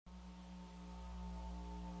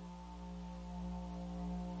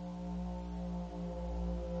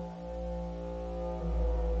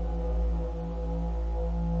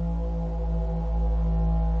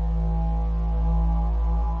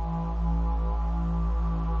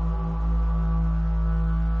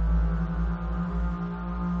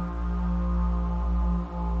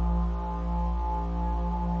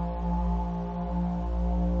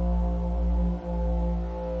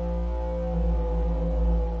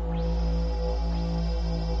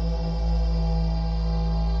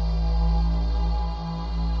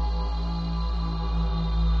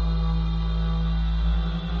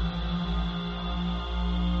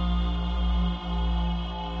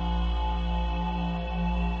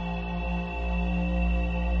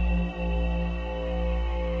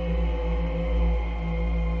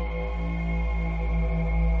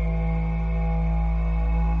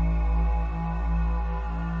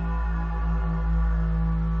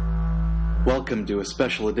Welcome to a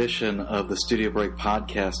special edition of the Studio Break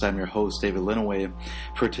podcast. I'm your host, David Linaway.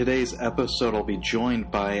 For today's episode, I'll be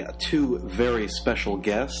joined by two very special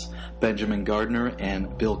guests, Benjamin Gardner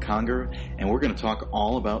and Bill Conger, and we're going to talk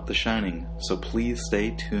all about The Shining, so please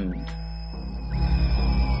stay tuned.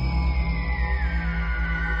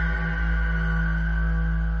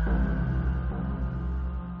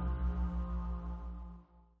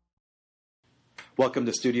 Welcome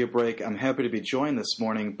to Studio Break. I'm happy to be joined this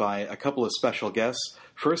morning by a couple of special guests.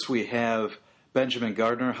 First, we have Benjamin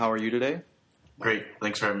Gardner. How are you today? Great.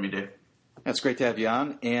 Thanks for having me, Dave. That's great to have you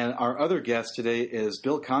on. And our other guest today is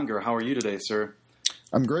Bill Conger. How are you today, sir?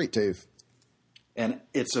 I'm great, Dave. And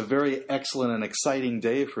it's a very excellent and exciting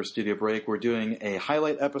day for Studio Break. We're doing a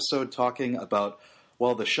highlight episode talking about,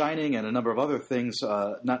 well, The Shining and a number of other things,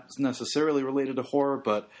 not necessarily related to horror,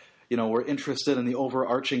 but we're interested in the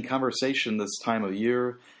overarching conversation this time of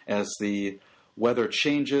year as the weather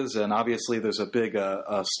changes, and obviously there's a big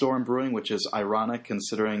storm brewing, which is ironic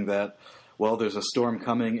considering that, well, there's a storm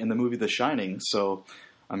coming in the movie The Shining, so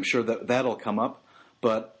I'm sure that that'll come up.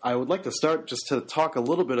 But I would like to start just to talk a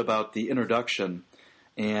little bit about the introduction,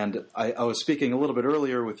 and I was speaking a little bit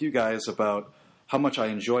earlier with you guys about how much I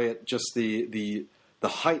enjoy it, just the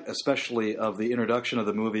height especially of the introduction of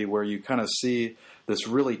the movie where you kind of see this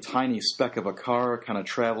really tiny speck of a car kind of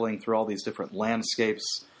traveling through all these different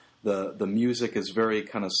landscapes. The music is very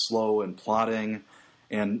kind of slow and plodding.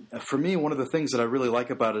 And for me, one of the things that I really like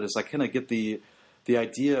about it is I kind of get the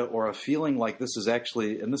idea or a feeling like this is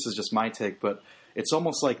actually, and this is just my take, but it's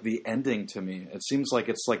almost like the ending to me. It seems like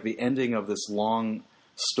it's like the ending of this long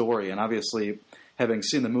story. And obviously, having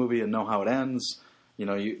seen the movie and know how it ends,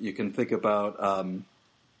 you can think about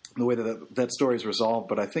the way that story is resolved.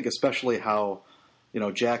 But I think especially how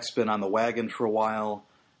Jack's been on the wagon for a while,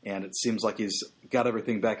 and it seems like he's got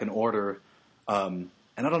everything back in order. And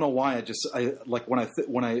I don't know why. I like when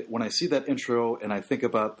I see that intro and I think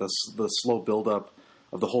about the slow buildup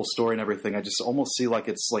of the whole story and everything. I just almost see like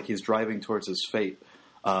it's like he's driving towards his fate.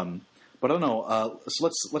 But I don't know. So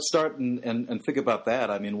let's start and think about that.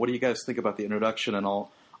 I mean, what do you guys think about the introduction? And I'll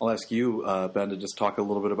ask you, Ben, to just talk a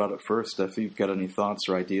little bit about it first. If you've got any thoughts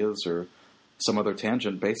or ideas or some other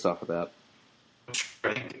tangent based off of that.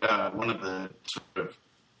 I think one of the sort of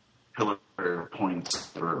pillar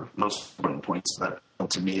points, or most important points that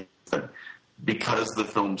to me, is that because the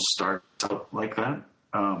film starts out like that,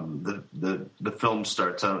 the film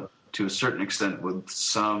starts out to a certain extent with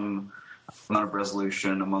some amount of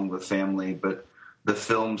resolution among the family, but the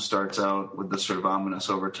film starts out with the sort of ominous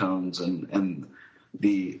overtones and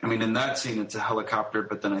in that scene it's a helicopter,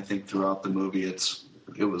 but then I think throughout the movie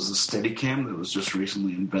it was a Steadicam that was just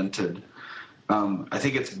recently invented. I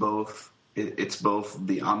think it's both. It's both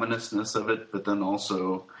the ominousness of it, but then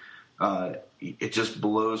also it just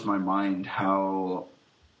blows my mind how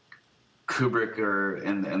Kubrick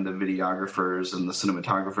and the videographers and the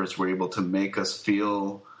cinematographers were able to make us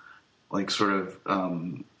feel like sort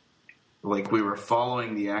of like we were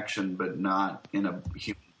following the action, but not in a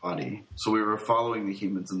human body. So we were following the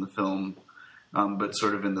humans in the film, but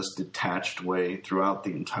sort of in this detached way throughout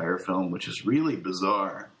the entire film, which is really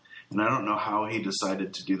bizarre. And I don't know how he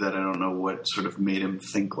decided to do that. I don't know what sort of made him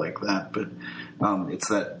think like that. But it's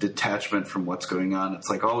that detachment from what's going on. It's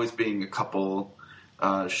like always being a couple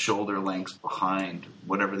shoulder lengths behind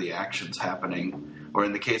whatever the action's happening. Or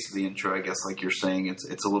in the case of the intro, I guess like you're saying,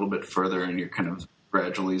 it's a little bit further and you're kind of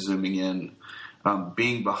gradually zooming in.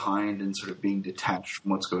 Being behind and sort of being detached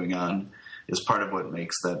from what's going on is part of what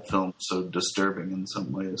makes that film so disturbing in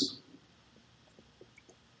some ways.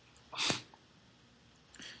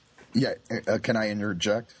 Yeah, can I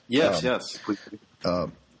interject? Yes.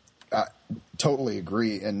 I totally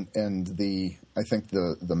agree, and I think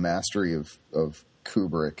the mastery of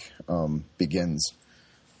Kubrick begins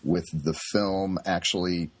with the film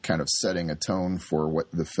actually kind of setting a tone for what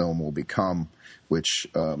the film will become, which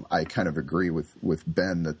I kind of agree with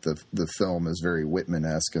Ben that the film is very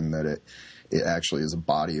Whitman-esque and that it actually is a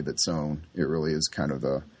body of its own. It really is kind of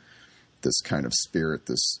this kind of spirit,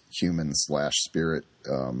 this human/spirit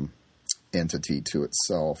entity to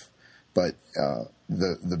itself. But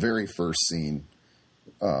the very first scene,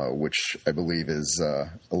 which I believe is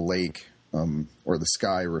a lake or the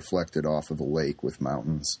sky reflected off of a lake with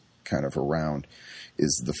mountains kind of around,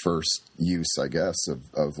 is the first use, I guess,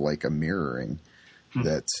 of like a mirroring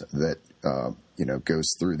that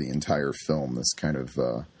goes through the entire film. This kind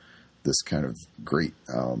of great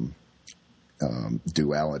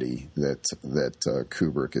duality that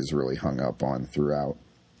Kubrick is really hung up on throughout.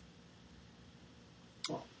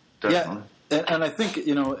 Definitely. Yeah, and I think,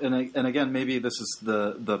 and again, maybe this is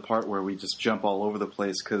the part where we just jump all over the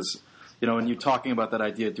place because, when you're talking about that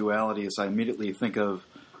idea of dualities, I immediately think of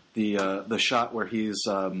the shot where he's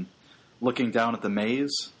looking down at the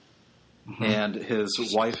maze, and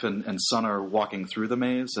his wife and son are walking through the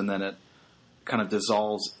maze, and then it kind of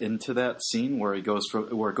dissolves into that scene where it goes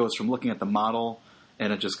from looking at the model,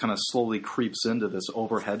 and it just kind of slowly creeps into this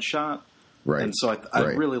overhead shot. Right. And so I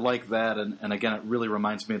really like that, and again, it really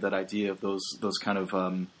reminds me of that idea of those kind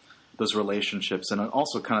of those relationships, and it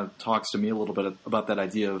also kind of talks to me a little bit about that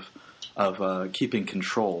idea of keeping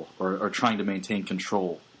control or trying to maintain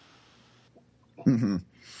control. Mm-hmm.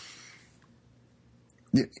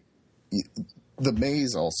 Yeah, the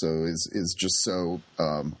maze also is just so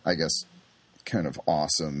I guess kind of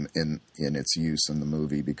awesome in its use in the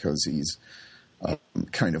movie, because he's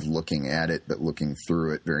kind of looking at it but looking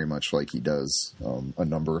through it, very much like he does a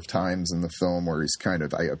number of times in the film, where he's kind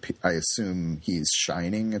of I assume he's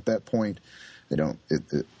shining at that point.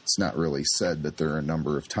 It's not really said, but there are a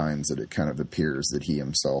number of times that it kind of appears that he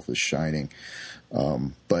himself is shining,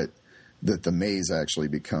 but that the maze actually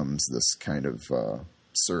becomes this kind of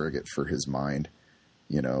surrogate for his mind.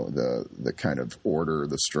 The kind of order,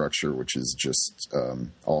 the structure, which is just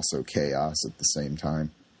also chaos at the same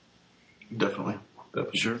time. Definitely.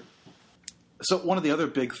 Sure. So one of the other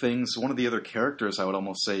big things, one of the other characters, I would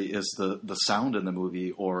almost say, is the sound in the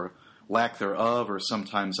movie, or lack thereof, or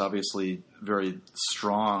sometimes obviously very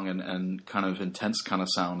strong and kind of intense kind of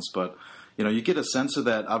sounds. But you get a sense of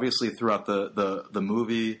that obviously throughout the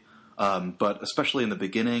movie, but especially in the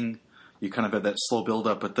beginning, you kind of have that slow build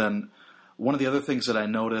up. But then one of the other things that I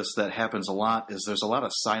notice that happens a lot is there's a lot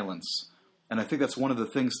of silence, and I think that's one of the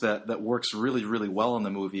things that works really, really well in the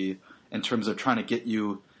movie in terms of trying to get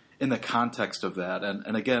you in the context of that.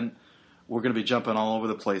 And again, we're going to be jumping all over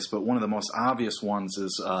the place, but one of the most obvious ones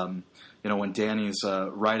is when Danny's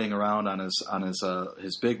riding around on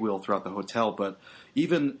his big wheel throughout the hotel. But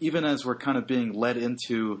even as we're kind of being led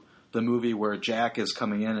into the movie where Jack is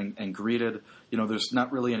coming in and greeted, there's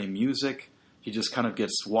not really any music. He just kind of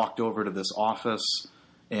gets walked over to this office,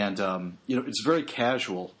 and it's very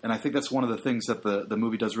casual. And I think that's one of the things that the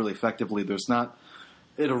movie does really effectively.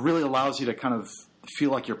 It really allows you to kind of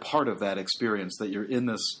feel like you're part of that experience, that you're in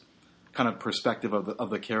this kind of perspective of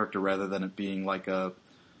the character, rather than it being like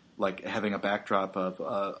having a backdrop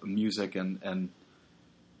of music and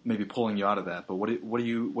maybe pulling you out of that. But what do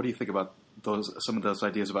you think about some of those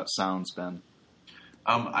ideas about sounds, Ben?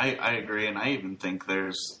 I agree, and I even think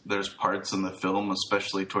there's parts in the film,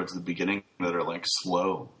 especially towards the beginning, that are like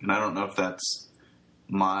slow, and I don't know if that's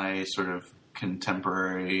my sort of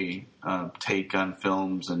contemporary take on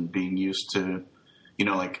films and being used to,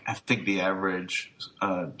 I think the average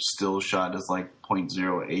still shot is like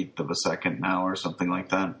 0.08 of a second now or something like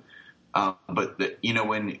that. But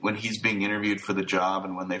when he's being interviewed for the job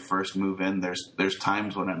and when they first move in, there's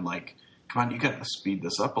times when I'm like, come on, you got to speed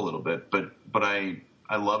this up a little bit. But I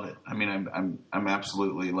love it. I mean, I'm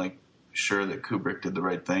absolutely like sure that Kubrick did the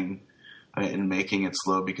right thing in making it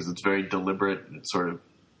slow, because it's very deliberate. It sort of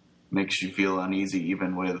makes you feel uneasy,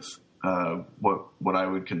 even with what I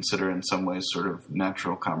would consider in some ways sort of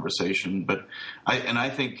natural conversation. But I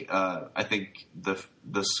think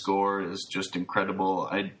the score is just incredible.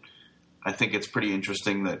 I think it's pretty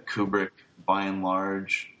interesting that Kubrick, by and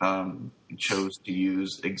large, chose to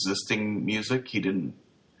use existing music. He didn't.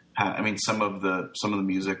 Some of the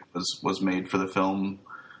music was made for the film,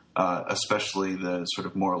 especially the sort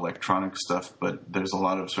of more electronic stuff. But there's a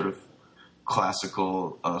lot of sort of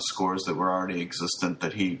classical scores that were already existent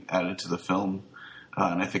that he added to the film,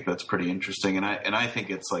 and I think that's pretty interesting. And I think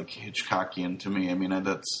it's like Hitchcockian to me. I mean,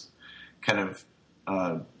 that's kind of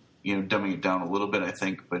dumbing it down a little bit, I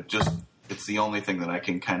think, but just it's the only thing that I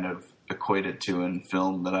can kind of equate it to in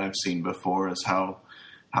film that I've seen before, is how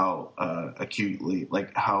acutely,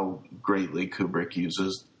 like how greatly Kubrick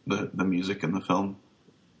uses the music in the film.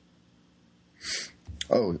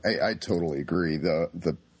 Oh, I totally agree.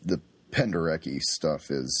 The Penderecki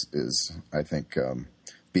stuff is I think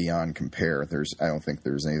beyond compare. I don't think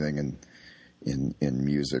there's anything in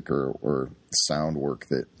music or sound work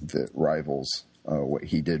that rivals what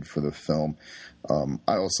he did for the film.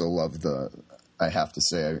 I also love I have to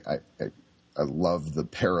say I love the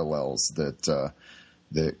parallels that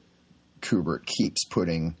Kubrick keeps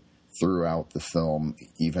putting throughout the film,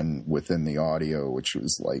 even within the audio, which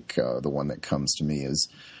was like the one that comes to me is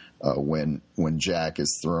when Jack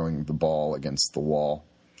is throwing the ball against the wall.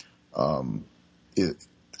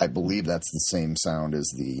 I believe that's the same sound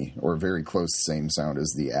or very close to the same sound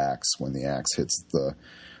as the axe when the axe hits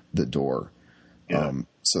the door. Yeah.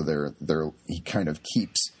 So he kind of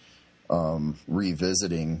keeps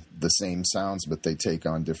revisiting the same sounds, but they take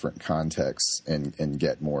on different contexts and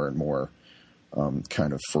get more and more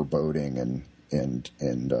kind of foreboding and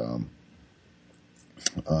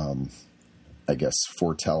I guess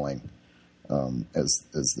foretelling as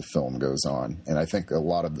the film goes on. And I think a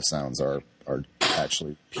lot of the sounds are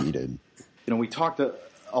actually repeated. We talked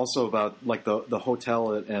also about like the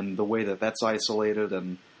hotel and the way that's isolated,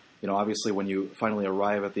 and obviously when you finally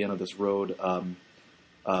arrive at the end of this road,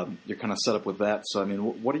 you're kind of set up with that. So I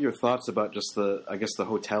mean, what are your thoughts about just the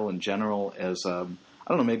hotel in general as I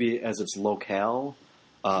don't know, maybe as its locale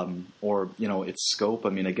or its scope? I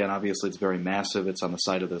mean, again, obviously it's very massive. It's on the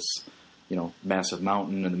side of this massive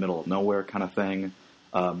mountain in the middle of nowhere kind of thing.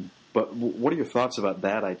 But what are your thoughts about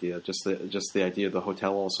that idea? Just the idea of the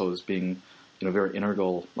hotel also as being very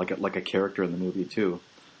integral, like a character in the movie too.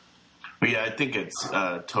 Well, yeah, I think it's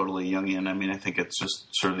totally Jungian. I mean, I think it's just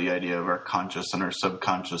sort of the idea of our conscious and our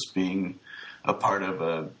subconscious being a part of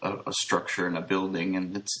a structure and a building,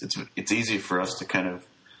 and it's easy for us to kind of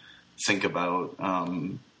think about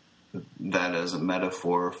that as a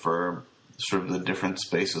metaphor for sort of the different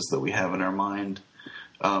spaces that we have in our mind.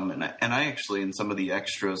 And I actually, in some of the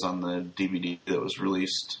extras on the DVD that was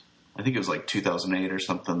released, I think it was like 2008 or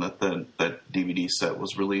something that that DVD set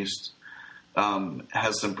was released,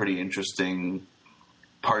 has some pretty interesting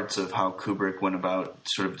parts of how Kubrick went about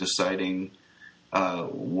sort of deciding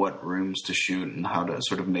what rooms to shoot and how to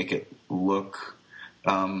sort of make it look,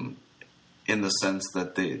 in the sense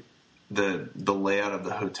that the layout of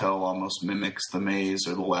the hotel almost mimics the maze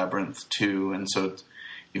or the labyrinth too. And so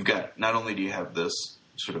you've got, not only do you have this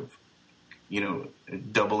sort of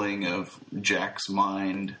doubling of Jack's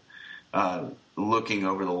mind looking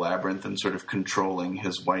over the labyrinth and sort of controlling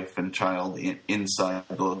his wife and child inside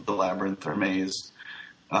the labyrinth or maze,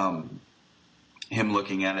 him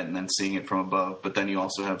looking at it and then seeing it from above. But then you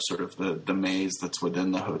also have sort of the maze that's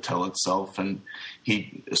within the hotel itself. And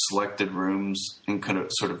he selected rooms and could have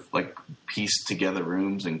sort of like pieced together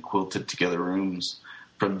rooms and quilted together rooms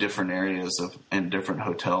from different areas and different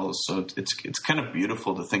hotels. So it's kind of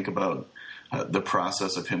beautiful to think about the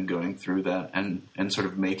process of him going through that and sort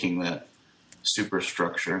of making that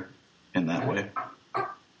superstructure in that way.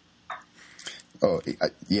 Oh,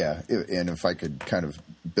 yeah. And if I could kind of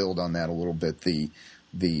build on that a little bit,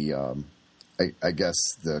 I guess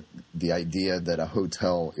the idea that a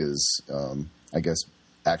hotel is, I guess,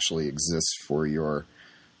 actually exists for your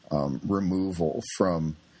removal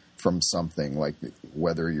from something, like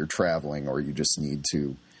whether you're traveling or you just need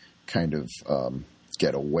to kind of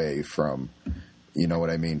get away from, you know what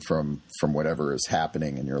I mean, from whatever is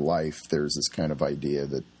happening in your life. There's this kind of idea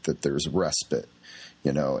that there's respite,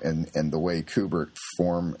 and the way Kubrick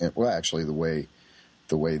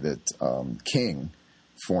the way that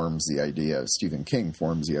Stephen King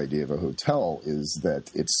forms the idea of a hotel is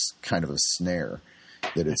that it's kind of a snare,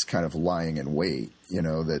 that it's kind of lying in wait,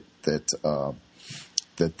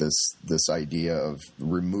 that this idea of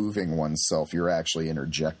removing oneself, you're actually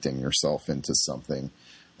interjecting yourself into something,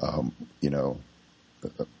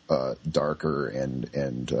 darker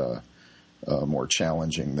and more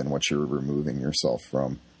challenging than what you're removing yourself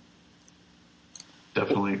from.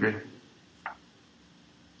 Definitely agree.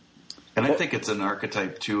 And I think it's an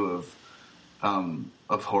archetype too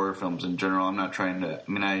of horror films in general. I'm not trying to.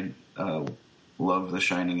 I mean, I love The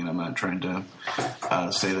Shining, and I'm not trying to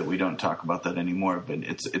say that we don't talk about that anymore. But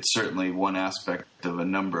it's certainly one aspect of a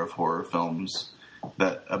number of horror films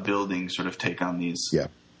that a building sort of take on these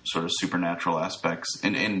sort of supernatural aspects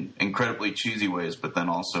in incredibly cheesy ways, but then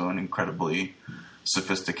also in incredibly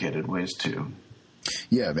sophisticated ways too.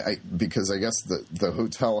 Yeah, because I guess the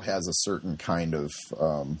hotel has a certain kind of,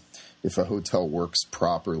 if a hotel works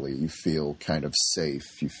properly, you feel kind of safe.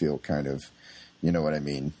 You feel kind of, you know what I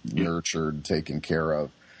mean, nurtured, taken care of.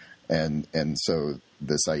 And so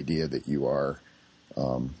this idea that you are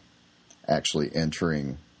actually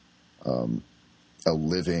entering a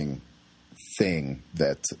living thing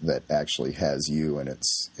that actually has you in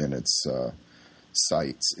its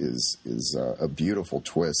sights is a beautiful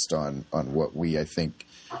twist on what we, I think,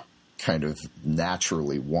 kind of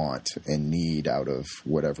naturally want and need out of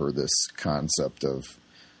whatever this concept of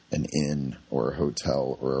an inn or a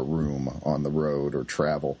hotel or a room on the road or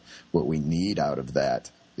travel. What we need out of that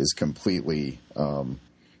is completely kind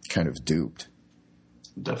of duped.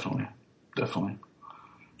 Definitely.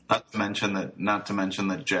 Not to mention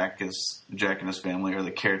that Jack and his family are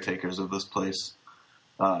the caretakers of this place.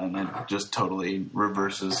 And it just totally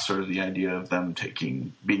reverses sort of the idea of them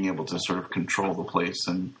being able to sort of control the place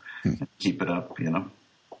and keep it up,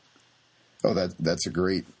 Oh,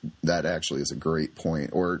 that actually is a great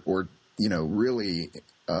point. Or really,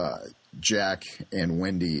 Jack and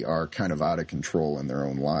Wendy are kind of out of control in their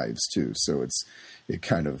own lives too. So it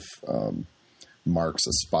kind of marks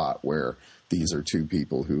a spot where these are two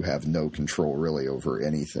people who have no control really over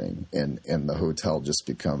anything, and the hotel just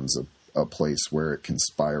becomes a place where it can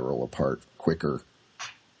spiral apart quicker.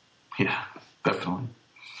 Yeah, definitely.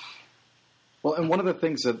 Well, and one of the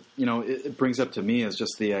things that, it brings up to me is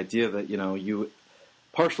just the idea that,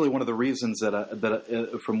 partially one of the reasons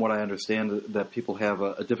that from what I understand, that people have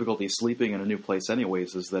a difficulty sleeping in a new place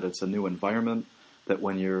anyways, is that it's a new environment, that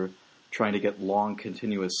when you're trying to get long,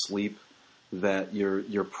 continuous sleep, that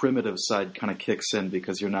your primitive side kind of kicks in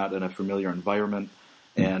because you're not in a familiar environment,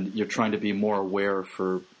 and you're trying to be more aware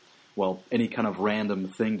for, any kind of random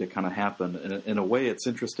thing to kind of happen. And in a way, it's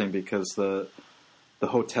interesting because the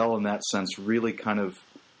hotel in that sense really kind of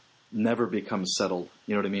never becomes settled.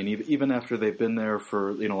 You know what I mean? Even after they've been there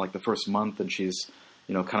for, like the first month, and she's,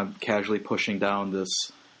 kind of casually pushing down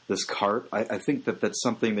this cart. I think that's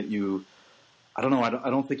something that I don't know. I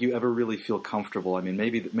don't think you ever really feel comfortable. I mean,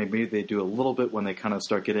 maybe they do a little bit when they kind of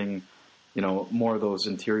start getting, more of those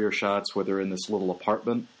interior shots where they're in this little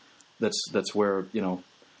apartment. That's where,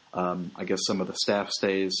 I guess some of the staff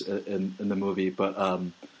stays in the movie. But,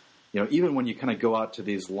 even when you kind of go out to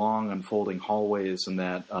these long unfolding hallways and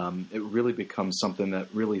that, it really becomes something that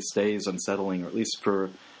really stays unsettling, or at least for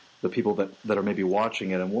the people that are maybe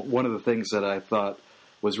watching it. And one of the things that I thought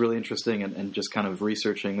was really interesting and just kind of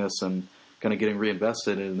researching this and kind of getting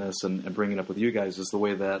reinvested in this and bringing it up with you guys is the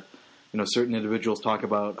way that, certain individuals talk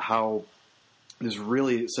about how there's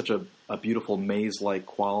really such a beautiful maze-like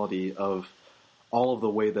quality of all of the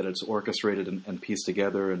way that it's orchestrated and pieced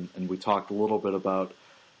together. And we talked a little bit about,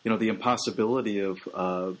 the impossibility of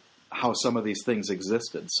how some of these things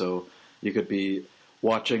existed. So you could be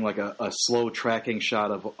watching like a slow tracking shot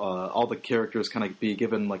of all the characters kind of be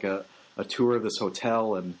given like a tour of this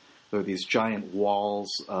hotel, and there are these giant walls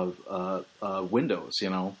of windows,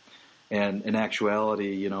 and in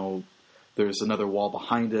actuality, there's another wall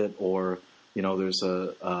behind it, or, there's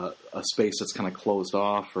a space that's kind of closed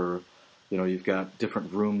off, or, you've got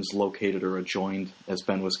different rooms located or adjoined, as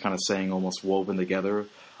Ben was kind of saying, almost woven together,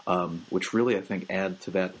 which really, I think, add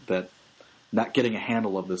to that not getting a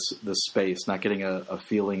handle of this space, not getting a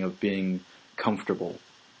feeling of being comfortable.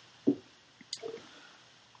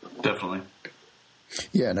 Definitely.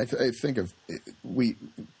 Yeah, and I think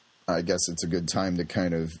I guess it's a good time to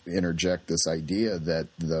kind of interject this idea that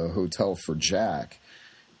the hotel for Jack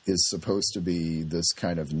is supposed to be this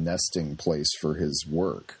kind of nesting place for his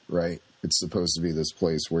work, right? It's supposed to be this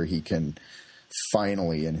place where he can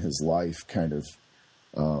finally in his life kind of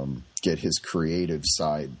get his creative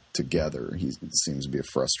side together. He seems to be a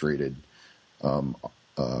frustrated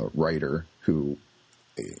writer who,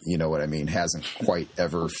 hasn't quite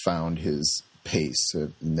ever found his pace,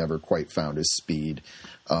 never quite found his speed,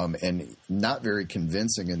 and not very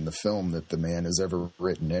convincing in the film that the man has ever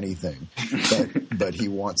written anything. But he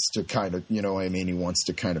wants to kind of, he wants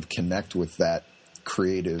to kind of connect with that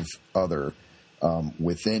creative other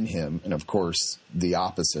within him. And of course, the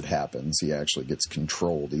opposite happens. He actually gets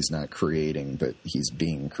controlled. He's not creating, but he's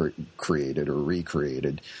being created or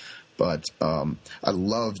recreated. But I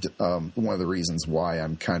loved one of the reasons why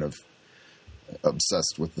I'm kind of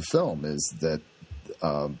obsessed with the film is that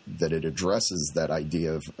it addresses that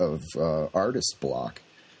idea of artist block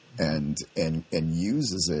and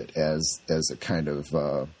uses it as a kind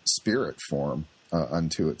of spirit form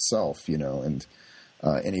unto itself, and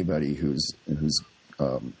anybody who's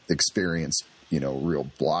experienced real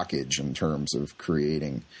blockage in terms of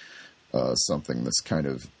creating something that's kind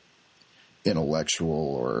of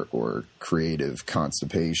intellectual or creative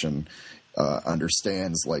constipation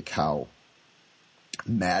understands like how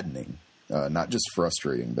maddening, not just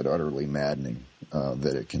frustrating, but utterly maddening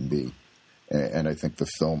that it can be. And I think the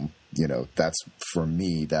film, that's for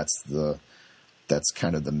me, that's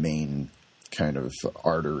kind of the main kind of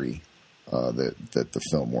artery that the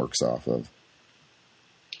film works off of.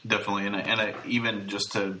 Definitely, and I even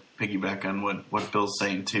just to piggyback on what Bill's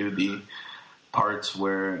saying too, the parts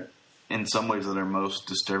where, in some ways that are most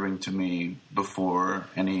disturbing to me before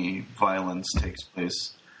any violence takes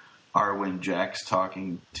place, are when Jack's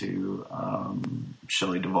talking to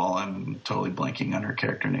Shelley Duvall. I'm totally blanking on her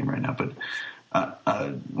character name right now, but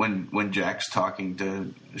when Jack's talking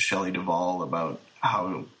to Shelley Duvall about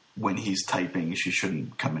how when he's typing she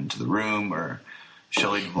shouldn't come into the room, or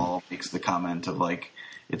Shelley Duvall makes the comment of like,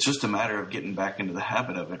 it's just a matter of getting back into the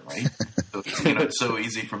habit of it, right? So, it's so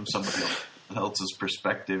easy from somebody else's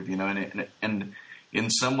perspective, and in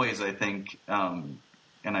some ways I think, and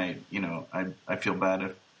I feel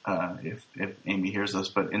bad if Amy hears this,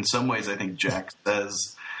 but in some ways I think Jack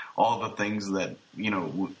says all the things that,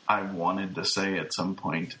 I wanted to say at some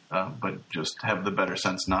point, but just have the better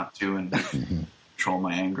sense not to, and control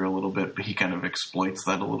my anger a little bit. But he kind of exploits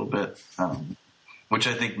that a little bit, which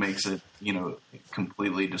I think makes it,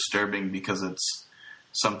 completely disturbing, because it's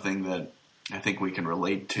something that I think we can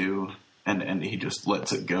relate to, and he just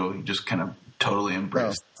lets it go. He just kind of totally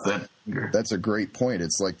embraces that anger. That's a great point.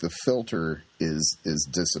 It's like the filter is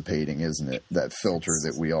dissipating, isn't it? That filter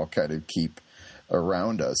that we all kind of keep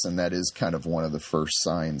around us, and that is kind of one of the first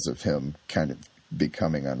signs of him kind of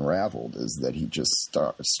becoming unraveled, is that he just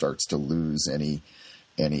starts to lose any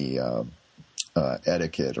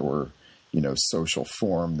etiquette or social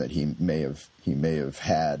form that he may have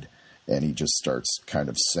had, and he just starts kind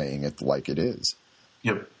of saying it like it is.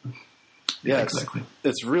 Yep. Yeah, exactly.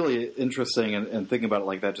 It's really interesting, and thinking about it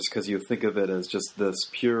like that, just because you think of it as just this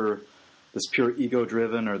pure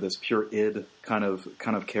ego-driven, or this pure id kind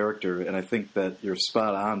of character. And I think that you're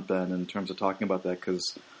spot on, Ben, in terms of talking about that,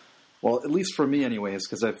 because, well, at least for me anyways,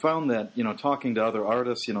 because I've found that, talking to other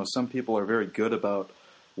artists, some people are very good about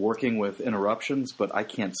working with interruptions, but I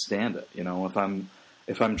can't stand it.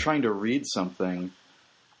 If I'm trying to read something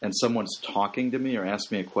and someone's talking to me or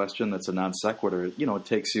asks me a question that's a non sequitur, it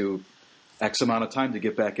takes you X amount of time to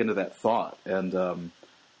get back into that thought. And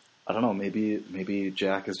I don't know, maybe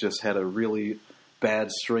Jack has just had a really bad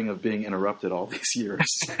string of being interrupted all these years.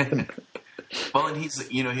 Well, and he's,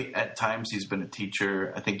 at times he's been a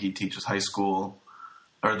teacher. I think he teaches high school,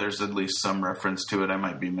 or there's at least some reference to it. I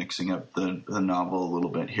might be mixing up the novel a little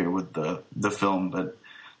bit here with the film, but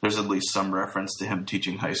there's at least some reference to him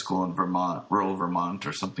teaching high school in Vermont, rural Vermont,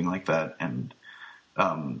 or something like that. And,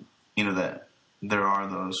 that there are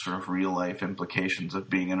those sort of real life implications of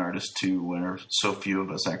being an artist too, where so few of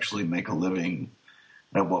us actually make a living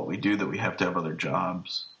at what we do that we have to have other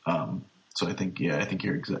jobs. So I think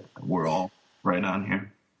you're we're all right on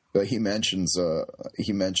here. But he mentions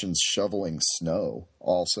shoveling snow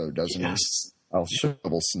also, doesn't Yes. he? I'll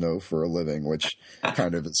shovel snow for a living, which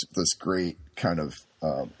kind of is this great kind of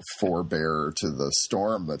forebearer to the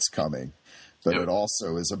storm that's coming. But Yep. it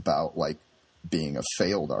also is about like being a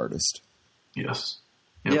failed artist. Yes.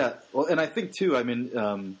 Yep. Yeah, well, and I think too,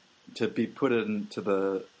 to be put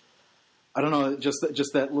into I don't know, just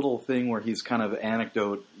that little thing where he's kind of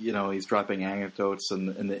he's dropping anecdotes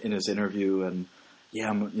in his interview, and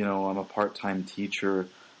I'm a part-time teacher,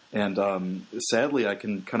 and sadly I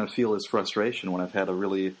can kind of feel his frustration when I've had a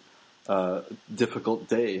really difficult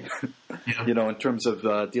day, Yeah. in terms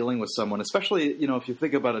of dealing with someone, especially if you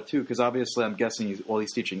think about it too, because obviously I'm guessing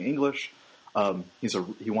he's teaching English.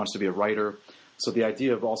 He wants to be a writer, so the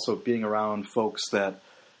idea of also being around folks that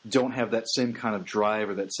don't have that same kind of drive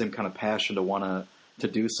or that same kind of passion to want to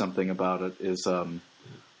do something about it is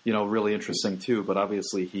really interesting too. But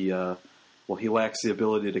obviously he lacks the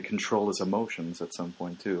ability to control his emotions at some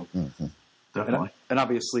point too. Mm-hmm. Definitely. And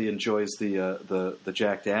obviously enjoys the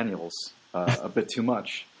Jack Daniels a bit too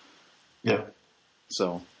much. Yeah.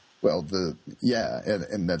 Well, So.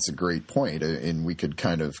 and that's a great point, and we could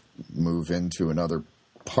kind of move into another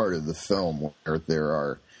part of the film where there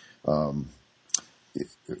are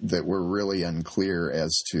that we're really unclear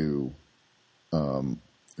as to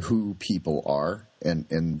who people are,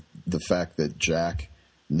 and the fact that Jack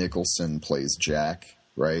Nicholson plays Jack,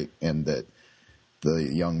 right, and that the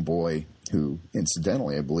young boy who,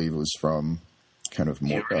 incidentally, I believe was from kind of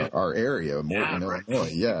our area, Morton, right.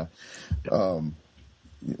 Illinois, yeah.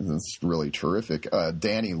 That's really terrific.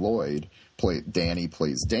 Danny Lloyd plays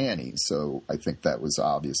Danny, so I think that was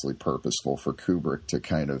obviously purposeful for Kubrick to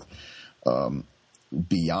kind of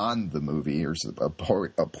beyond the movie. There's a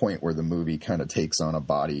point where the movie kind of takes on a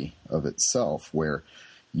body of itself, where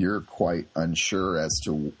you're quite unsure as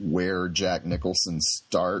to where Jack Nicholson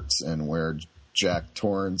starts and where Jack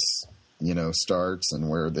Torrance, starts, and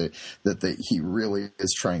where he really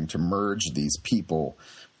is trying to merge these people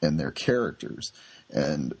and their characters.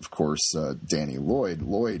 And of course, Danny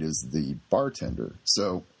Lloyd is the bartender.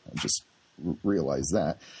 So I just realized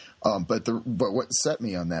that. But what set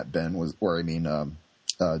me on that, Ben,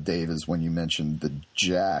 Dave, is when you mentioned the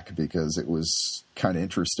Jack, because it was kind of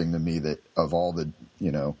interesting to me that of all the,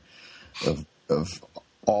 of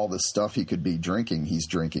all the stuff he could be drinking, he's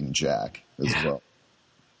drinking Jack as well.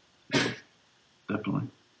 Definitely.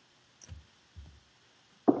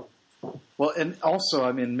 Well, and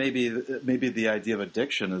also, maybe the idea of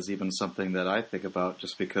addiction is even something that I think about,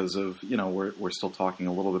 just because of, we're still talking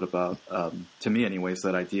a little bit about, to me anyways,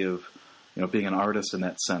 that idea of, being an artist in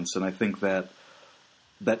that sense. And I think that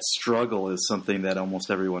struggle is something that almost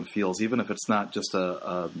everyone feels, even if it's not just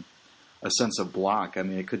a a sense of block. I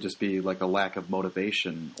mean, it could just be like a lack of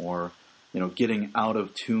motivation, or getting out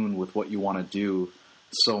of tune with what you want to do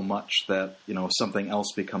so much that something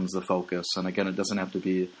else becomes the focus. And again, it doesn't have to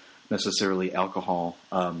be necessarily alcohol.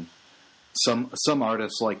 Some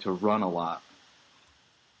artists like to run a lot,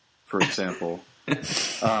 for example. But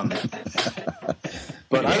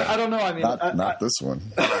I don't know. I mean, not this one.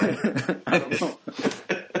 I don't know.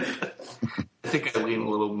 I think I lean a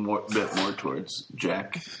little bit more towards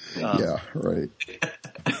Jack. Yeah, right.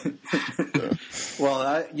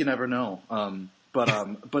 Well, you never know.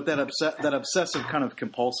 But that obsessive kind of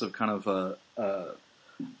compulsive kind of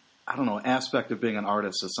I don't know, aspect of being an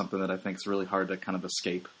artist is something that I think is really hard to kind of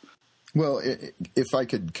escape. Well, if I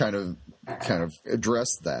could kind of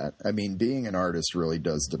address that, I mean, being an artist really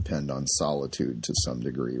does depend on solitude to some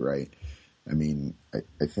degree, right? I mean,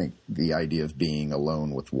 I think the idea of being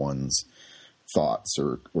alone with one's thoughts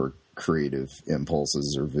or creative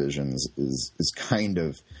impulses or visions is kind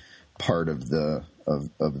of part of the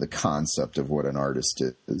concept of what an artist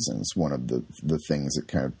is, and it's one of the things that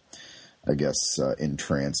kind of, I guess,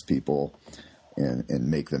 entrance people and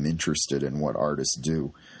make them interested in what artists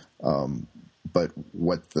do. But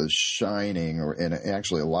what The Shining, and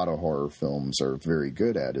actually a lot of horror films are very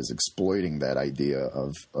good at, is exploiting that idea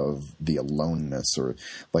of the aloneness, or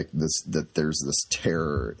like this, that there's this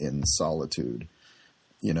terror in solitude,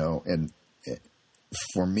 and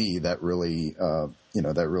for me that really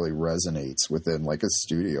resonates within like a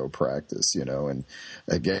studio practice, and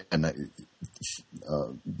again,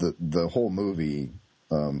 the whole movie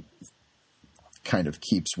kind of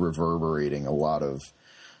keeps reverberating a lot of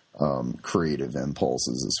creative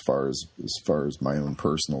impulses as far as my own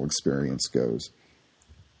personal experience goes.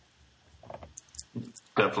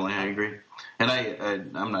 Definitely, I agree.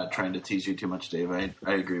 And I'm not trying to tease you too much, Dave. I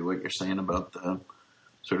agree with what you're saying about the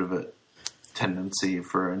sort of a tendency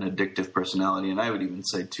for an addictive personality. And I would even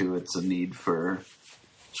say, too, it's a need for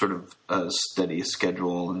sort of a steady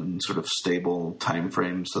schedule and sort of stable time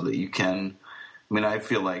frame so that you can... I mean, I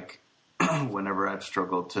feel like whenever I've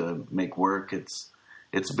struggled to make work, it's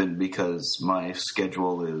been because my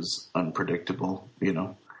schedule is unpredictable,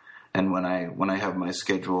 And when I have my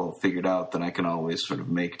schedule figured out, then I can always sort of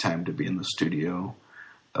make time to be in the studio.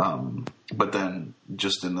 But then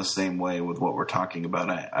just in the same way with what we're talking about,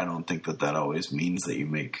 I don't think that always means that you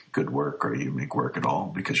make good work or you make work at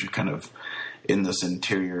all, because you're kind of in this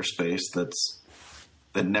interior space that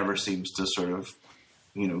never seems to sort of,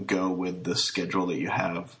 go with the schedule that you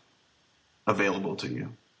have available to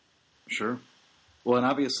you. Sure. Well, and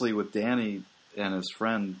obviously with Danny and his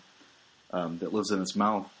friend that lives in his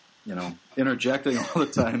mouth, interjecting all the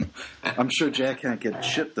time, I'm sure Jack can't get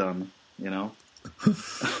shit done,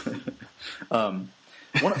 One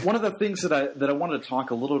of the things that I wanted to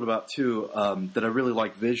talk a little bit about too, that I really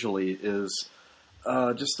like visually, is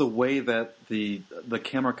just the way that the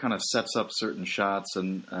camera kind of sets up certain shots,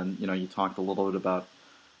 and you talked a little bit about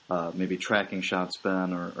maybe tracking shots,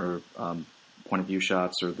 Ben, or point of view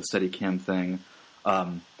shots, or the Steadicam thing.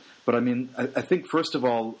 But I mean, I think first of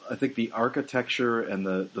all, I think the architecture and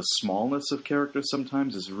the smallness of characters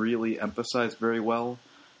sometimes is really emphasized very well.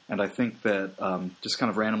 And I think that just kind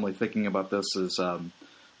of randomly thinking about this is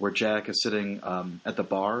where Jack is sitting at the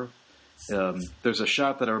bar. There's a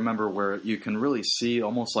shot that I remember where you can really see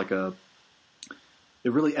almost like it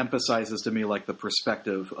really emphasizes to me like the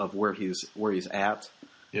perspective of where he's at.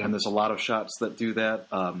 Yeah. And there's a lot of shots that do that.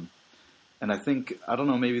 And I think, I don't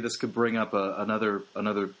know, maybe this could bring up another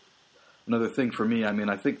thing for me. I mean,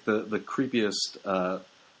 I think the creepiest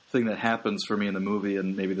thing that happens for me in the movie,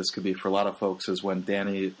 and maybe this could be for a lot of folks, is when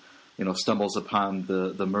Danny, stumbles upon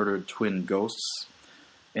the murdered twin ghosts.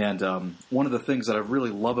 And one of the things that I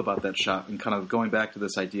really love about that shot, and kind of going back to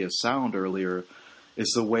this idea of sound earlier,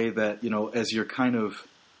 is the way that, as you're kind of,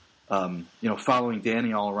 following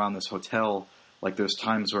Danny all around this hotel, like there's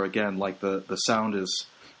times where, again, like the sound is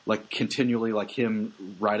like continually like him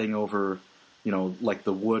riding over, like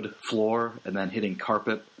the wood floor and then hitting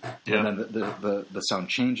carpet, and then the sound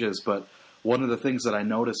changes. But one of the things that I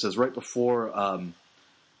noticed is right before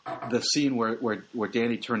the scene where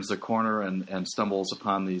Danny turns the corner and stumbles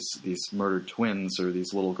upon these murdered twins, or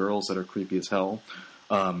these little girls that are creepy as hell.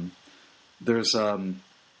 There's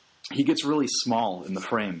he gets really small in the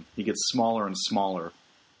frame. He gets smaller and smaller,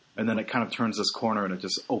 and then it kind of turns this corner and it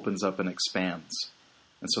just opens up and expands.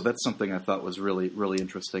 And so that's something I thought was really, really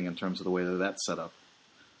interesting in terms of the way that that's set up.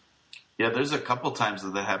 Yeah, there's a couple times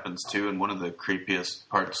that happens too, and one of the creepiest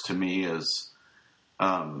parts to me is,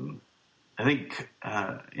 I think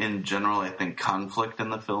in general, I think conflict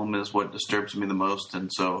in the film is what disturbs me the most.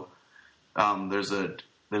 And so there's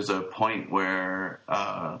a point where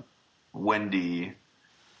Wendy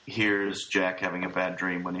hears Jack having a bad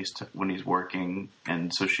dream when he's working,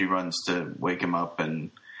 and so she runs to wake him up,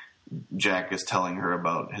 and Jack is telling her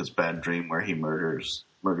about his bad dream where he murders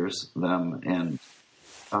them, and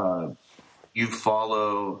you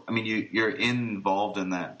follow. I mean, you're involved in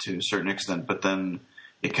that to a certain extent, but then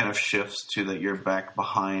it kind of shifts to that you're back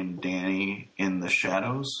behind Danny in the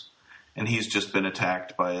shadows, and he's just been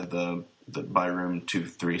attacked by by room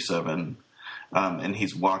 237. And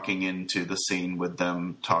he's walking into the scene with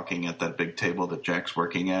them talking at that big table that Jack's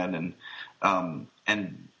working at, and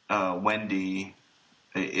Wendy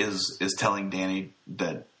is telling Danny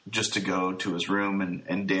that just to go to his room,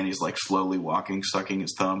 and Danny's like slowly walking, sucking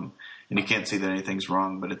his thumb, and he can't see that anything's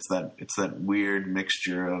wrong, but it's that weird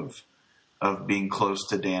mixture of being close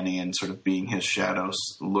to Danny and sort of being his shadow,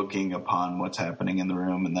 looking upon what's happening in the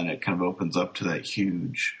room, and then it kind of opens up to that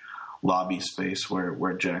huge lobby space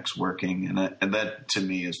where Jack's working, and that to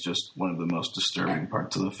me is just one of the most disturbing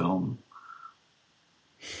parts of the film.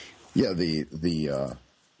 Yeah, the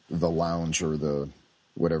lounge or the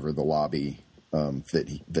whatever the lobby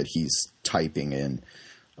that he's typing in,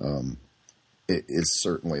 it is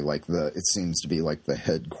certainly like it seems to be like the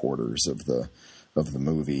headquarters of the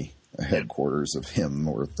movie, a headquarters of him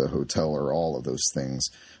or the hotel or all of those things,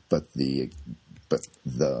 but the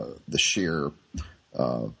sheer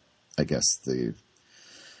I guess the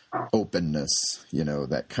openness,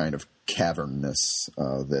 that kind of cavernous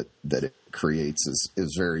that it creates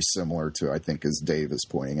is very similar to, I think, as Dave is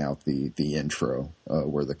pointing out, the intro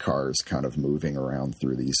where the car is kind of moving around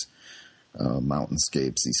through these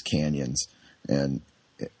mountainscapes, these canyons, and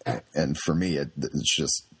for me, it's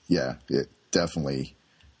just it definitely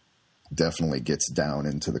gets down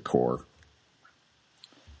into the core.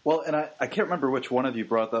 Well, and I can't remember which one of you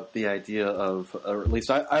brought up the idea of, or at least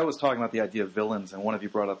I was talking about the idea of villains, and one of you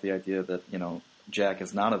brought up the idea that, Jack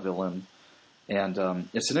is not a villain. And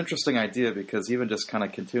it's an interesting idea because even just kind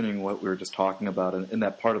of continuing what we were just talking about in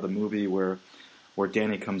that part of the movie where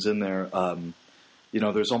Danny comes in there,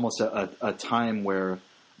 there's almost a time where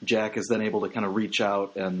Jack is then able to kind of reach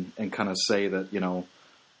out and kind of say that,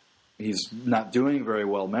 he's not doing very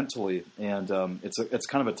well mentally. And it's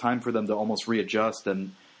kind of a time for them to almost readjust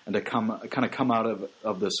and to come out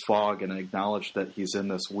of this fog and acknowledge that he's in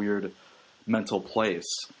this weird mental place.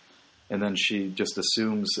 And then she just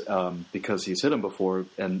assumes, because he's hit him before,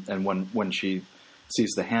 and when she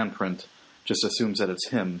sees the handprint, just assumes that it's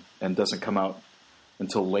him and doesn't come out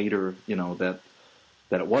until later, that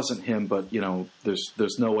it wasn't him. But,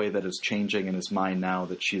 there's no way that it's changing in his mind now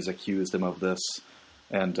that she's accused him of this.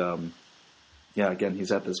 And, again,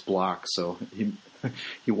 he's at this block, so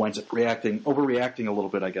he winds up overreacting a little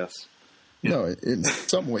bit, I guess. No, in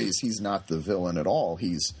some ways, he's not the villain at all.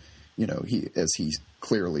 He's, as he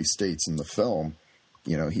clearly states in the film,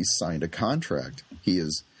 he's signed a contract.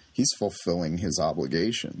 He's fulfilling his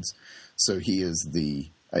obligations. So he is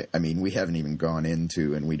I mean, we haven't even gone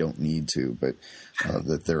into, and we don't need to, but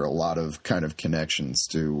that there are a lot of kind of connections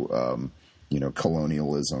to,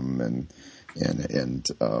 colonialism and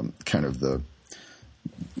kind of the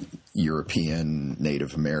European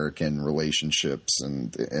Native American relationships,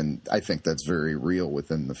 and I think that's very real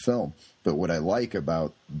within the film. But what I like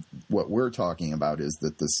about what we're talking about is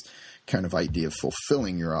that this kind of idea of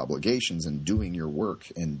fulfilling your obligations and doing your work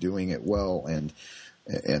and doing it well, and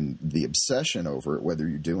the obsession over it, whether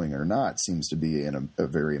you're doing it or not, seems to be in a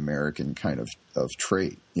very American kind of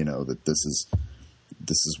trait. That this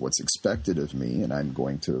is what's expected of me, and I'm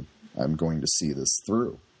going to see this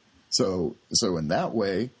through. So in that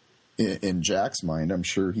way, in Jack's mind, I'm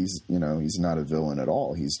sure he's not a villain at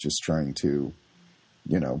all. He's just trying to,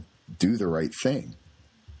 do the right thing.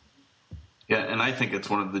 Yeah, and I think it's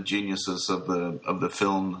one of the geniuses of the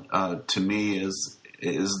film. To me,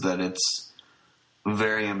 is that it's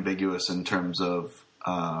very ambiguous in terms of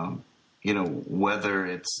whether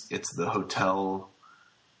it's the hotel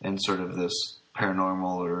and sort of this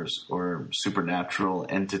paranormal or supernatural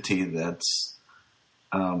entity that's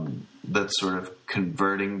sort of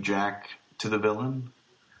converting Jack to the villain,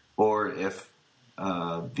 or if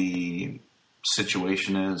the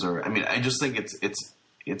situation is, or I just think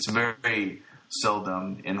it's very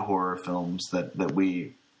seldom in horror films that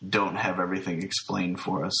we don't have everything explained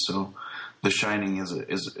for us. So The Shining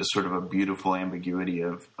is sort of a beautiful ambiguity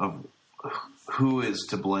of who is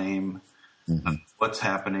to blame, what's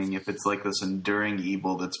happening, if it's like this enduring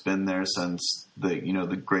evil that's been there since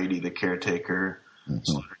the Grady, the caretaker,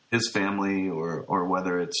 his family, or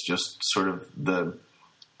whether it's just sort of the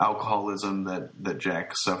alcoholism that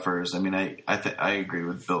Jack suffers. I mean, I agree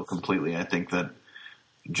with Bill completely. I think that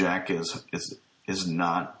Jack is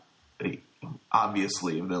not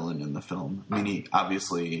obviously a villain in the film. I mean, he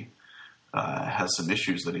obviously has some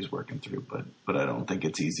issues that he's working through, but I don't think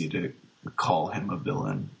it's easy to call him a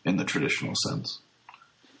villain in the traditional sense.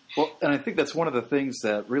 Well, and I think that's one of the things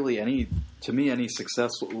that really any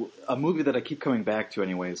successful, a movie that I keep coming back to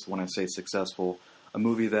anyways, when I say successful, a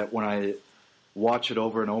movie that when I watch it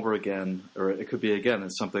over and over again, or it could be again,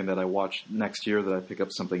 it's something that I watch next year that I pick up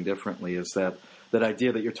something differently, is that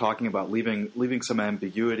idea that you're talking about, leaving some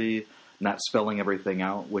ambiguity, not spelling everything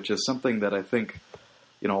out, which is something that I think,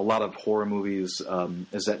 a lot of horror movies,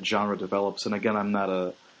 as that genre develops, and again, I'm not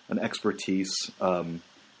an expertise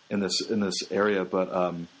in this area,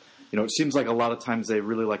 but it seems like a lot of times they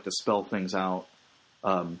really like to spell things out,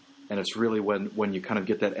 and it's really when you kind of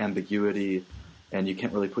get that ambiguity and you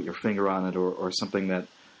can't really put your finger on it, or something that,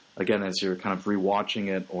 again, as you're kind of rewatching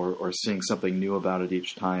it or seeing something new about it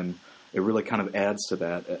each time, it really kind of adds to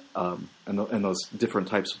that, and those different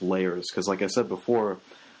types of layers. Because, like I said before,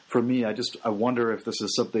 for me, I wonder if this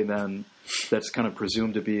is something then that's kind of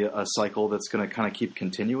presumed to be a cycle that's going to kind of keep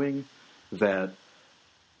continuing, that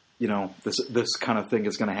this kind of thing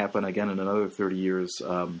is going to happen again in another 30 years.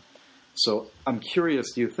 So I'm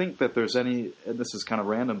curious, do you think that there's any, and this is kind of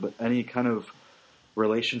random, but any kind of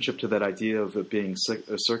relationship to that idea of it being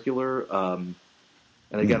circular? And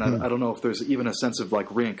again, I don't know if there's even a sense of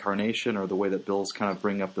like reincarnation, or the way that Bill's kind of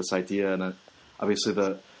bring up this idea. And obviously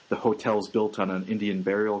the hotel's built on an Indian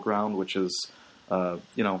burial ground, which is,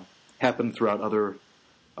 happened throughout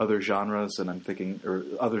other genres, and I'm thinking, or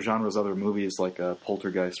other movies like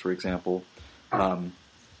Poltergeist, for example.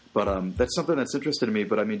 But that's something that's interested in me.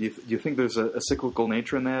 But I mean, do you think there's a cyclical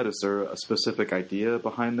nature in that? Is there a specific idea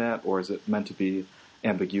behind that, or is it meant to be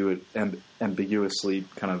ambiguously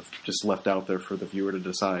kind of just left out there for the viewer to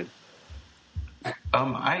decide?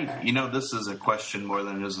 This is a question more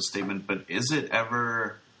than it is a statement, but is it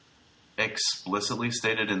ever explicitly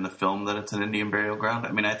stated in the film that it's an Indian burial ground?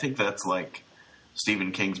 I mean, I think that's like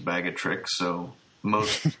Stephen King's bag of tricks. So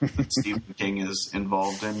most that Stephen King is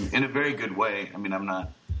involved in a very good way. I mean, I'm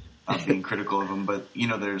not being critical of him, but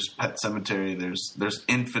there's Pet Sematary. There's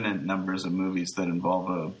infinite numbers of movies that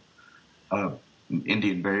involve a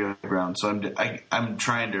Indian burial ground. So I'm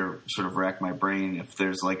trying to sort of rack my brain if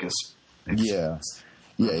there's like yeah.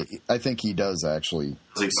 I think he does actually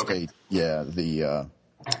state. Yeah, the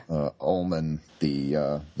Ullman,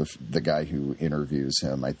 the guy who interviews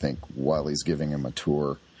him, I think while he's giving him a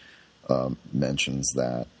tour, mentions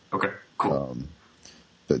that. Okay, cool.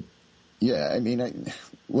 But yeah, I mean, I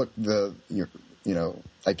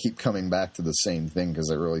keep coming back to the same thing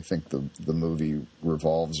because I really think the movie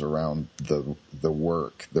revolves around the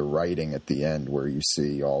work, the writing at the end, where you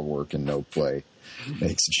see all work and no play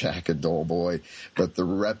makes Jack a dull boy. But the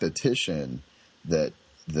repetition that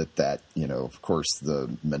of course,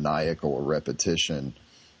 the maniacal repetition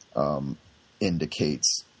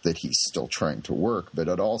indicates that he's still trying to work, but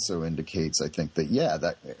it also indicates, I think, that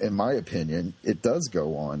in my opinion, it does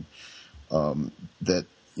go on, that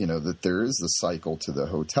there is the cycle to the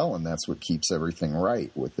hotel, and that's what keeps everything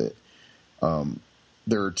right with it.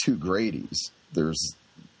 There are two Gradys. There's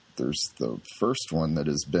the first one that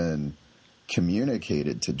has been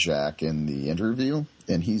communicated to Jack in the interview,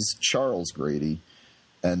 and he's Charles Grady,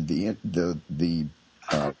 and the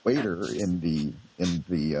waiter in the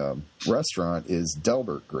restaurant is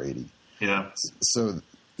Delbert Grady. Yeah. So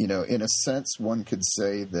in a sense, one could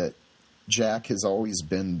say that Jack has always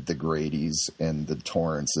been the Gradys and the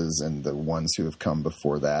Torrances and the ones who have come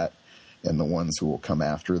before that and the ones who will come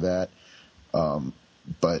after that.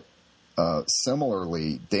 But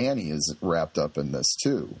similarly, Danny is wrapped up in this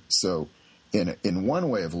too. So in one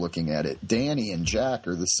way of looking at it, Danny and Jack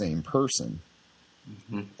are the same person.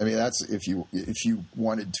 Mm-hmm. I mean, that's if you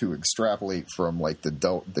wanted to extrapolate from like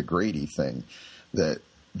the Grady thing, that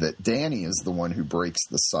Danny is the one who breaks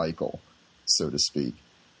the cycle, so to speak,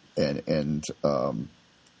 and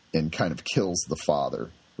kind of kills the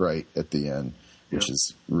father right at the end, which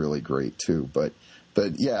is really great too. But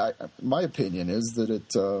yeah, my opinion is that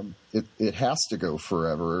it has to go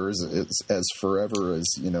forever, as forever as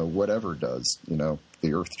whatever does,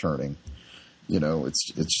 the earth turning.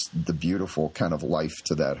 It's the beautiful kind of life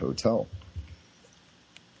to that hotel.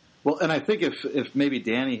 Well, and I think if maybe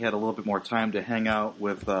Danny had a little bit more time to hang out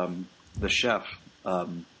with the chef,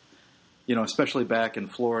 especially back in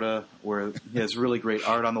Florida, where he has really great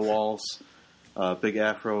art on the walls, big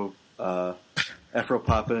afro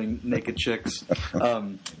popping naked chicks.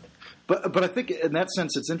 But I think in that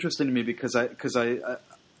sense it's interesting to me because I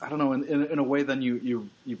don't know, in a way then you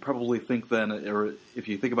probably think then, or if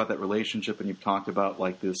you think about that relationship and you've talked about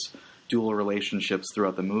like this dual relationships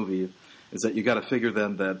throughout the movie, is that you got to figure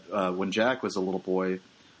then that when Jack was a little boy,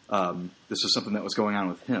 this was something that was going on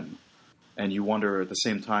with him. And you wonder at the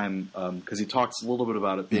same time, because he talks a little bit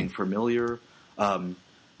about it being familiar,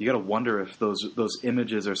 you got to wonder if those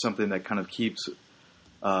images are something that kind of keeps,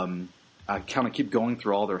 keep going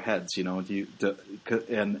through all their heads, you know.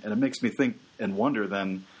 And it makes me think and wonder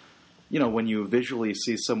then, you know, when you visually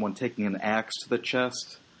see someone taking an axe to the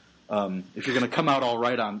chest, if you're going to come out all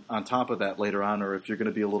right on top of that later on, or if you're going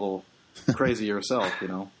to be a little crazy yourself, you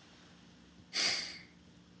know.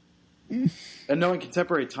 And knowing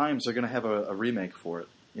contemporary times, they're going to have a remake for it,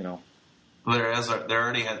 you know. There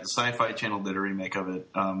already had the Sci-Fi Channel did a remake of it,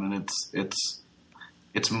 and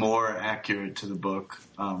it's more accurate to the book,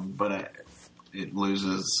 but it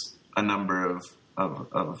loses a number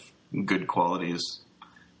of good qualities.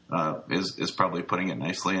 Is probably putting it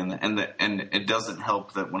nicely, and it doesn't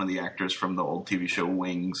help that one of the actors from the old TV show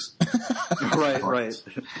Wings, right.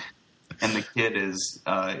 And the kid is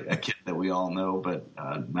a kid that we all know, but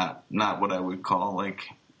not what I would call like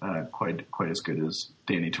quite as good as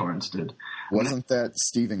Danny Torrance did. Wasn't that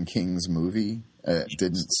Stephen King's movie?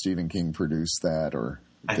 Didn't Stephen King produce that, or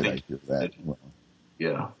did I hear that? Well,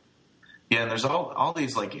 yeah. And there's all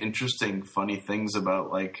these like interesting, funny things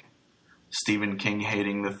about like Stephen King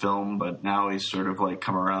hating the film, but now he's sort of like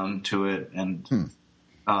come around to it, and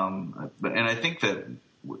and I think that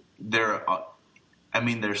they're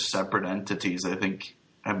separate entities. I think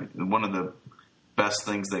one of the best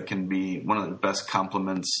things that can be one of the best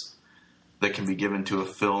compliments that can be given to a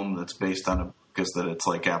film that's based on a book is that it's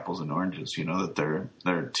like apples and oranges. You know, that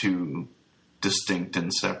they're two distinct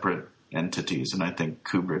and separate entities, and I think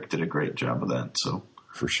Kubrick did a great job of that. So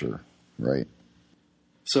for sure, right.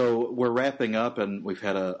 So we're wrapping up, and we've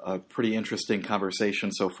had a pretty interesting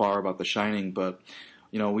conversation so far about The Shining, but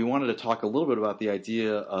you know, we wanted to talk a little bit about the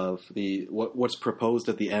idea of what's proposed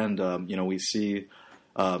at the end. You know, we see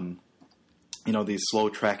these slow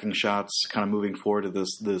tracking shots kind of moving forward to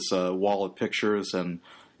this wall of pictures, and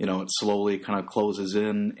you know, it slowly kind of closes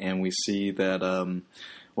in, and we see that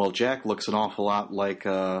Jack looks an awful lot like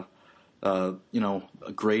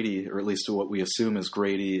Grady, or at least what we assume is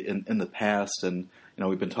Grady in the past. And you know,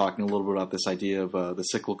 we've been talking a little bit about this idea of the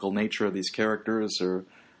cyclical nature of these characters, or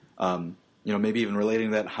maybe even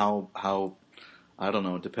relating that how I don't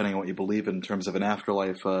know, depending on what you believe in terms of an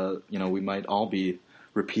afterlife, we might all be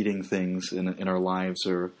repeating things in our lives,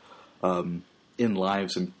 or in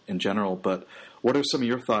lives in general. But what are some of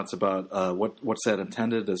your thoughts about what's that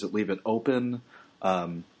intended? Does it leave it open?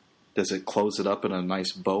 Does it close it up in a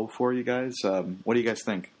nice bow for you guys? What do you guys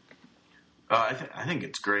think? I think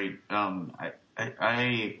it's great.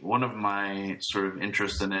 I one of my sort of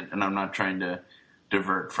interest in it, and I'm not trying to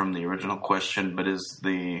divert from the original question, but is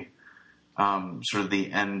the sort of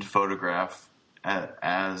the end photograph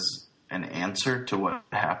as an answer to what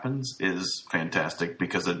happens is fantastic,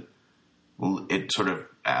 because it sort of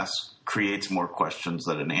creates more questions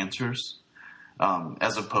than it answers,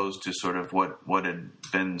 as opposed to sort of what had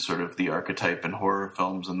been sort of the archetype in horror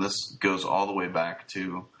films. And this goes all the way back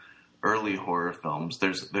to early horror films.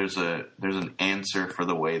 There's an answer for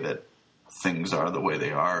the way that things are the way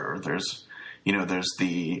they are, or there's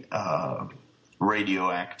the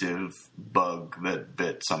radioactive bug that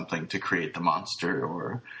bit something to create the monster,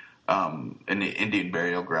 or an Indian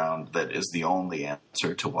burial ground that is the only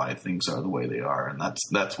answer to why things are the way they are. And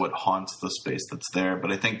that's what haunts the space that's there.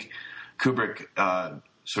 But I think Kubrick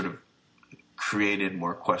sort of created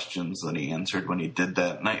more questions than he answered when he did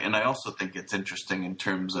that. And I also think it's interesting in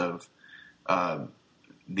terms of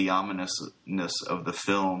the ominousness of the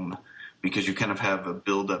film, because you kind of have a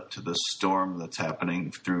build up to the storm that's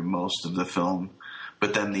happening through most of the film,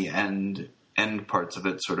 but then the end parts of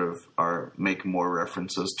it sort of make more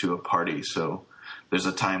references to a party. So there's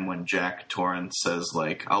a time when Jack Torrance says,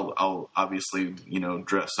 like, I'll obviously,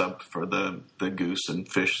 dress up for the goose and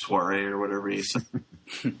fish soiree or whatever he said.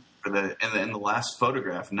 In the last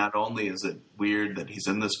photograph, not only is it weird that he's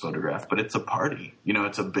in this photograph, but it's a party.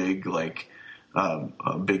 It's a big,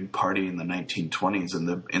 a big party in the 1920s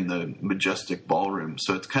in the Majestic Ballroom.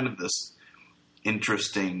 So it's kind of this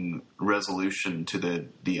interesting resolution to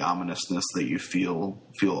the ominousness that you feel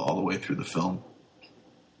all the way through the film.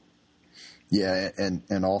 Yeah,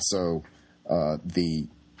 and also the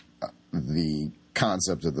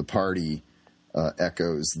concept of the party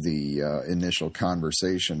echoes the initial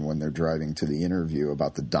conversation when they're driving to the interview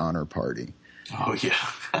about the Donner Party. Oh yeah,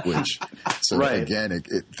 which so right. Again,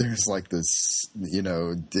 there's like this,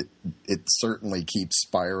 it certainly keeps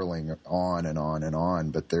spiraling on and on and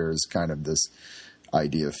on, but there's kind of this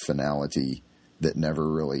idea of finality that never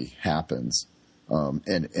really happens.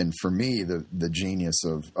 And for me, the genius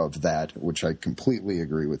of that, which I completely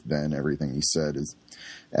agree with Ben, everything he said is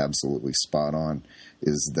absolutely spot on,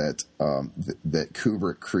 is that that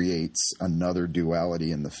Kubrick creates another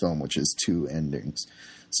duality in the film, which is two endings.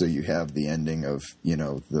 So you have the ending of,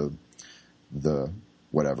 the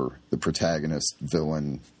whatever, the protagonist,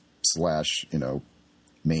 villain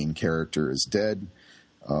 / main character is dead,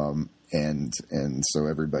 and so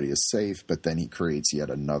everybody is safe. But then he creates yet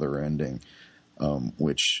another ending,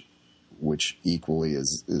 which equally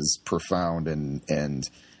is profound and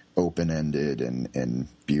open-ended and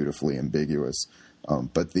beautifully ambiguous.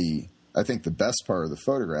 But I think the best part of the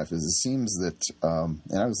photograph is it seems that,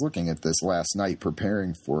 and I was looking at this last night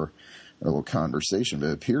preparing for a little conversation, but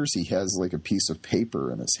it appears he has like a piece of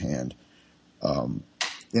paper in his hand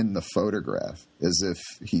in the photograph, as if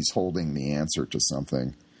he's holding the answer to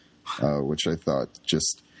something, which I thought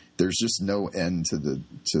there's just no end to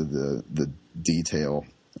the detail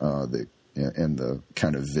and the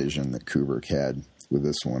kind of vision that Kubrick had with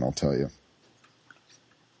this one, I'll tell you.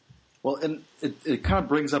 Well, and it kind of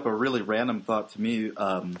brings up a really random thought to me.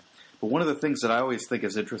 But one of the things that I always think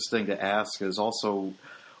is interesting to ask is also,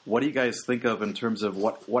 what do you guys think of in terms of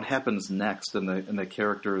what happens next in the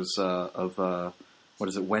characters of what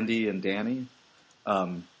is it, Wendy and Danny?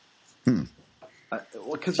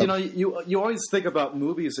 Because you always think about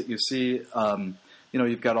movies that you see.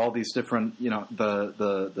 You've got all these different.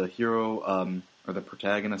 The hero or the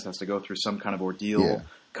protagonist has to go through some kind of ordeal,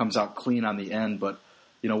 comes out clean on the end, but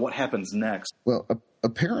what happens next? Well,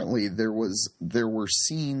 apparently there were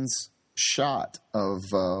scenes shot of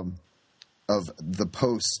the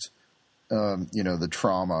post, the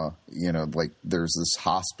trauma. Like there's this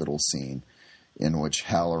hospital scene in which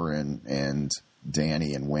Halloran and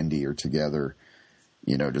Danny and Wendy are together,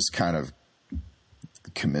 just kind of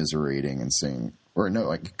commiserating and saying, or no,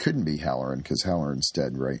 like it couldn't be Halloran because Halloran's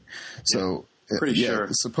dead, right? So. Pretty sure.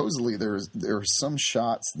 Supposedly there are some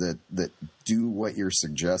shots that do what you're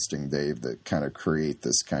suggesting, Dave, that kind of create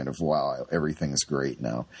this kind of, wow, everything's great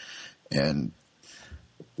now. And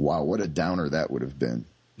wow, what a downer that would have been.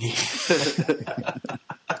 You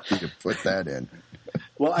could put that in.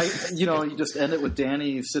 Well, you just end it with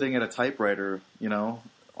Danny sitting at a typewriter,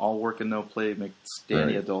 all work and no play makes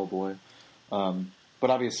Danny a dull boy. But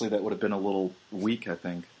obviously that would have been a little weak, I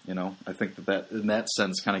think. I think that in that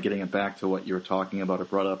sense, kind of getting it back to what you were talking about or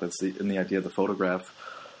brought up in the idea of the photograph,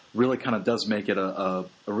 really kind of does make it a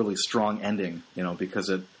really strong ending, because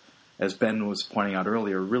it, as Ben was pointing out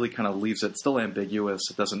earlier, really kind of leaves it still ambiguous.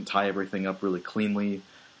 It doesn't tie everything up really cleanly.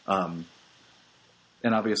 And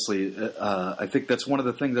obviously, I think that's one of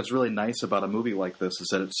the things that's really nice about a movie like this is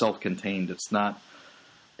that it's self-contained. It's not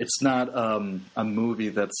a movie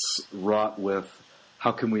that's wrought with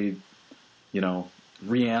how can we,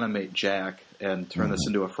 reanimate Jack and turn this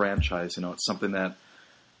into a franchise. It's something that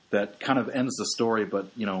kind of ends the story, but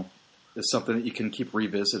is something that you can keep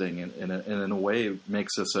revisiting, and in a way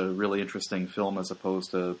makes this a really interesting film as opposed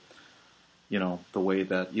to the way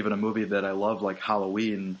that even a movie that I love like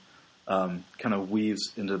Halloween kind of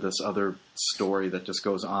weaves into this other story that just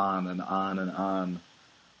goes on and on and on,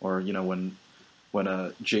 or when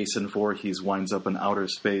Jason Voorhees winds up in outer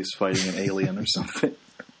space fighting an alien or something.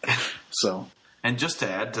 So. And just to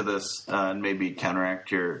add to this, and maybe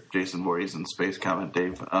counteract your Jason Voorhees in space comment,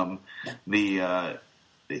 Dave,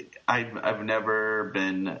 I've never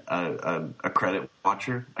been a credit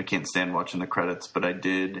watcher. I can't stand watching the credits, but I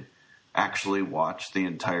did actually watch the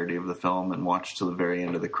entirety of the film and watch to the very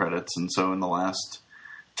end of the credits. And so in the last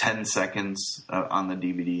 10 seconds on the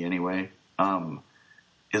DVD anyway,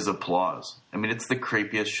 is applause. I mean, it's the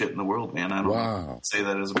creepiest shit in the world, man. I don't know if say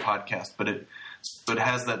that as a podcast, but it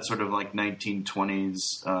has that sort of like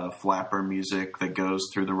 1920s flapper music that goes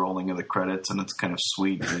through the rolling of the credits, and it's kind of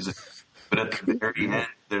sweet music. But at the very end,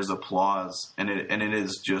 there's applause, and it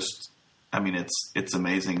is just, I mean, it's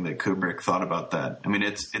amazing that Kubrick thought about that. I mean,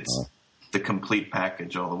 it's the complete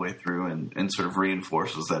package all the way through, and sort of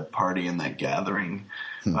reinforces that party and that gathering.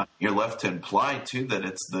 You're left to imply too that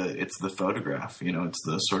it's the photograph. It's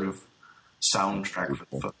the sort of soundtrack for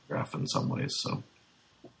the photograph in some ways. So.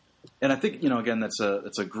 And I think, again, it's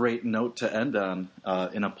a great note to end on,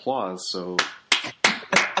 in applause. So,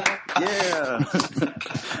 yeah.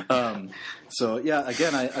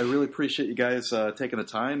 Again, I really appreciate you guys taking the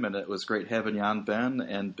time, and it was great having you on, Ben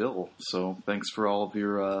and Bill. So thanks for all of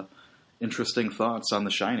your interesting thoughts on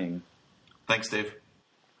The Shining. Thanks, Dave.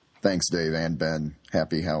 Thanks, Dave and Ben.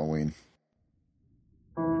 Happy Halloween.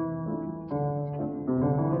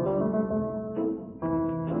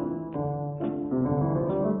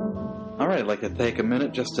 All right, I'd like to take a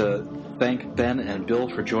minute just to thank Ben and Bill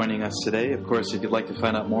for joining us today. Of course, if you'd like to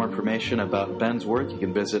find out more information about Ben's work, you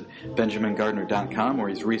can visit BenjaminGardner.com, where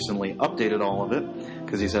he's recently updated all of it,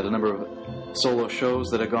 because he's had a number of solo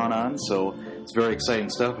shows that have gone on, so it's very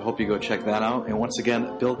exciting stuff. I hope you go check that out. And once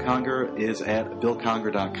again, Bill Conger is at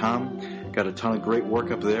BillConger.com. Got a ton of great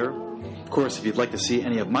work up there. Of course, if you'd like to see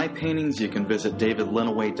any of my paintings, you can visit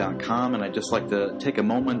DavidLinaway.com, and I'd just like to take a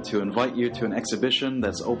moment to invite you to an exhibition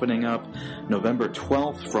that's opening up November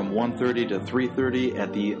 12th from 1:30 to 3:30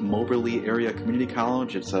 at the Moberly Area Community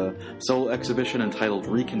College. It's a solo exhibition entitled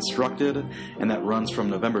Reconstructed, and that runs from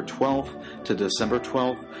November 12th to December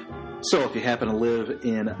 12th. So if you happen to live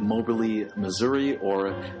in Moberly, Missouri,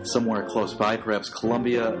 or somewhere close by, perhaps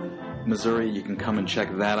Columbia, Missouri, you can come and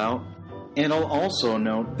check that out. And I'll also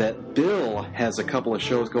note that Bill has a couple of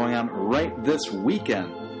shows going on right this weekend.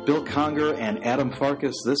 Bill Conger and Adam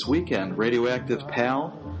Farkas this weekend. Radioactive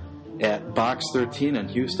Pal at Box 13 in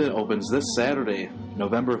Houston opens this Saturday,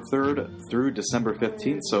 November 3rd through December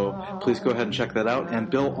 15th, so please go ahead and check that out. And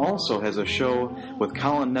Bill also has a show with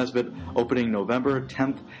Colin Nesbitt opening November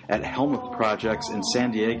 10th at Helmuth Projects in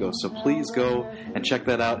San Diego, so please go and check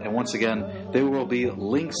that out. And once again, there will be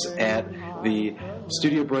links at the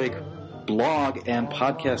Studio Break blog and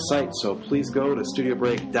podcast site, so please go to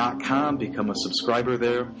StudioBreak.com, become a subscriber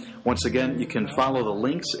there. Once again, you can follow the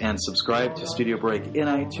links and subscribe to Studio Break in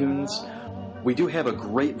iTunes. We do have a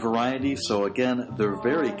great variety, so again, they're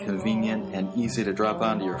very convenient and easy to drop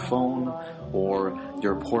onto your phone or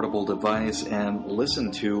your portable device and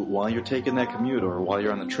listen to while you're taking that commute or while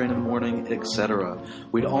you're on the train in the morning, etc.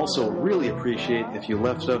 We'd also really appreciate if you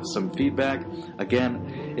left us some feedback.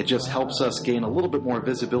 Again, it just helps us gain a little bit more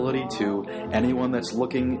visibility to anyone that's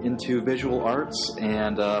looking into visual arts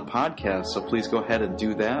and podcasts, so please go ahead and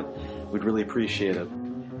do that. We'd really appreciate it.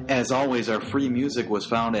 As always, our free music was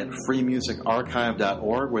found at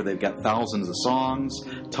freemusicarchive.org, where they've got thousands of songs,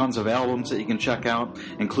 tons of albums that you can check out,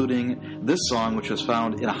 including this song, which was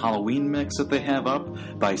found in a Halloween mix that they have up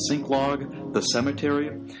by Synklog, The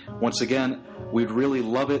Cemetery. Once again, we'd really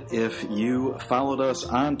love it if you followed us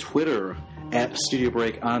on Twitter, at Studio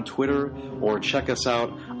Break on Twitter, or check us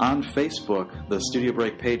out on Facebook. The Studio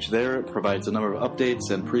Break page there provides a number of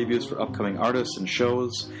updates and previews for upcoming artists and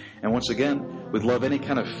shows. And once again, we'd love any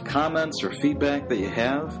kind of comments or feedback that you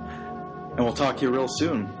have. And we'll talk to you real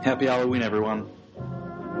soon. Happy Halloween, everyone.